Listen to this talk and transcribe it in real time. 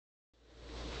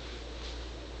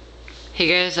Hey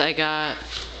guys, I got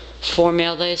 4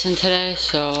 mail days in today,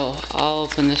 so I'll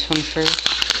open this one first.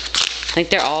 I think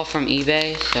they're all from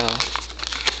eBay, so.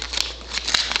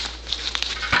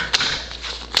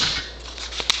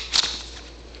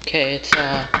 Okay, it's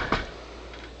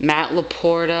Matt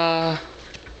LaPorta,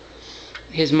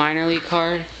 his minor league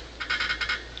card.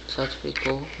 So that's pretty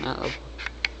cool. Matt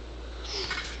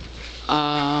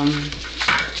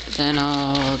LaPorta. Then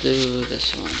I'll do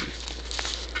this one.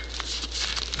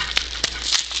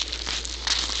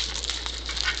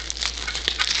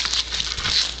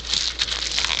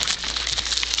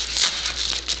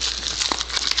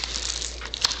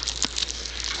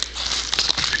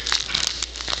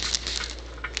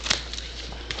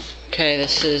 Okay,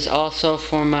 this is also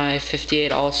for my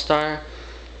 58 All-Star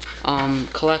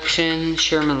collection,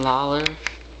 Sherman Lawler.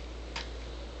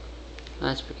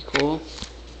 That's pretty cool.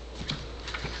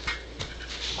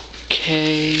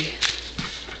 Okay,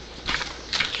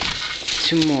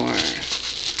 2 more.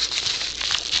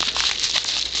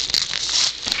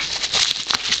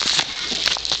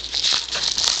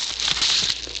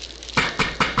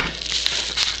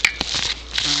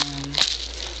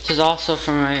 This is also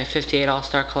from my 58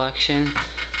 All-Star collection,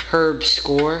 Herb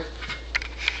Score.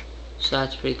 So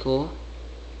that's pretty cool.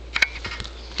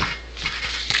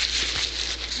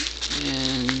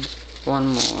 And one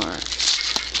more.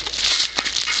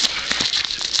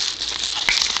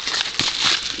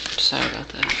 Sorry about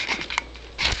that.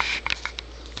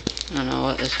 I don't know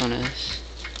what this one is.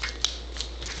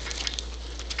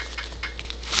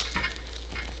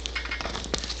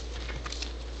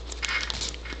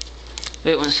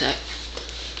 Wait one sec.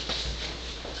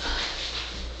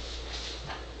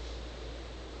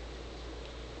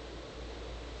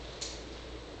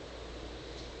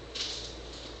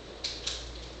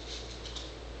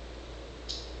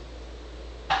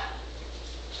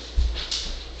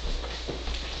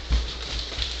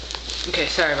 Okay,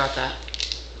 sorry about that.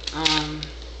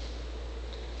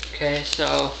 Okay,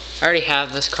 so I already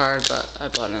have this card, but I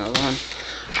bought another one.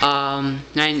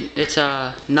 It's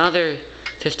another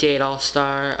 58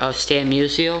 All-Star of Stan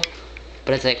Musial,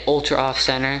 but it's like ultra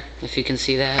off-center, if you can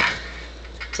see that.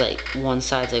 It's like one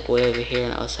side's like way over here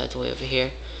and the other side's way over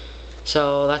here.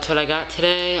 So that's what I got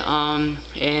today, and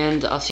I'll see